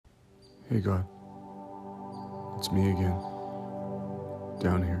Hey God, it's me again,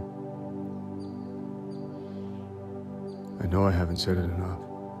 down here. I know I haven't said it enough,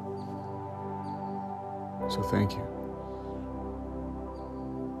 so thank you.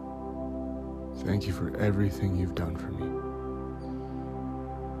 Thank you for everything you've done for me.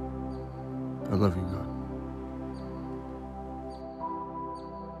 I love you, God.